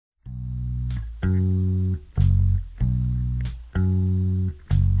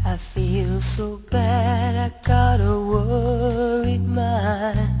feels so bad, I got a worried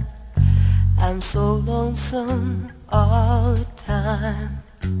mind. I'm so lonesome all the time,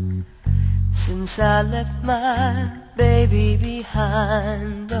 since I left my baby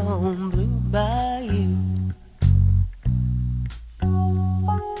behind on Blue Bayou.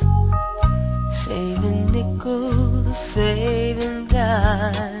 Saving nickels, saving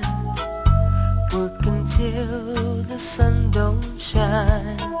dimes, working till the sun don't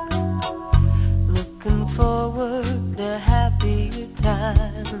shine, looking forward to happier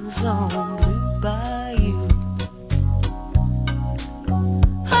times on Blue Bayou.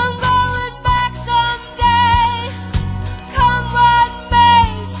 I'm going back someday, come what may,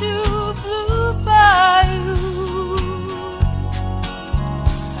 to Blue Bayou,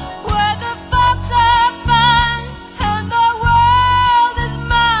 where the folks are fine and the world is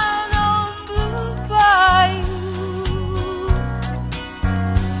mine on Blue Bayou,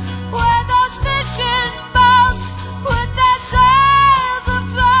 where those fishing boats with their sails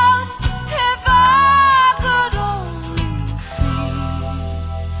afloat, if I could only see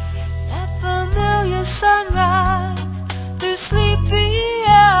that familiar sunrise through sleepy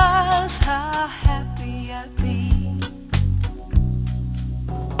eyes, how happy I'd be.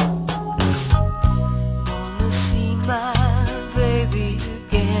 Wanna see my baby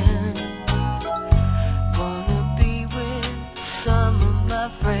again, wanna be with some of my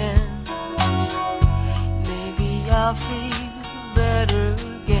friends, maybe I'll feel better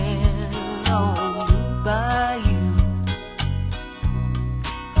again on Blue Bayou.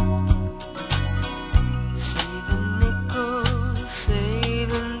 Saving nickels,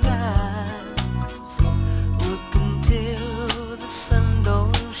 saving dimes, working till the sun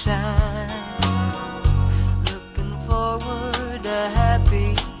don't shine, looking forward to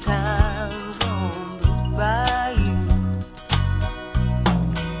happy times on Blue Bayou.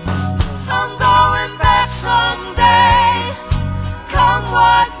 I'm going back someday, come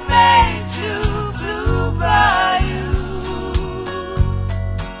what may, to Blue Bayou,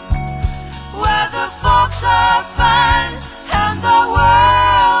 where the folks are fine and the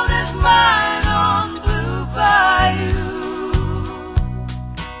world is mine on Blue Bayou,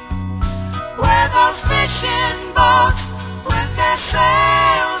 where those fishing boats with their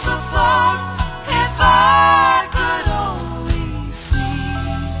sails afloat, if I could only see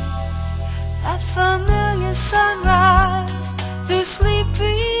that familiar sunrise through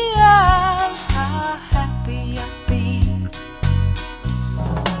sleepy eyes, how happy I'd be.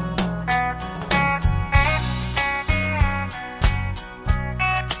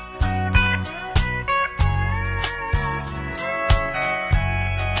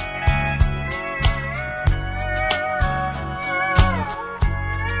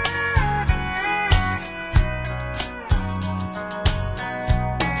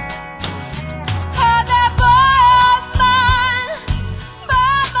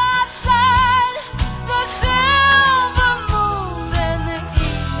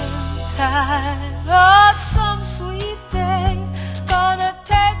 Oh,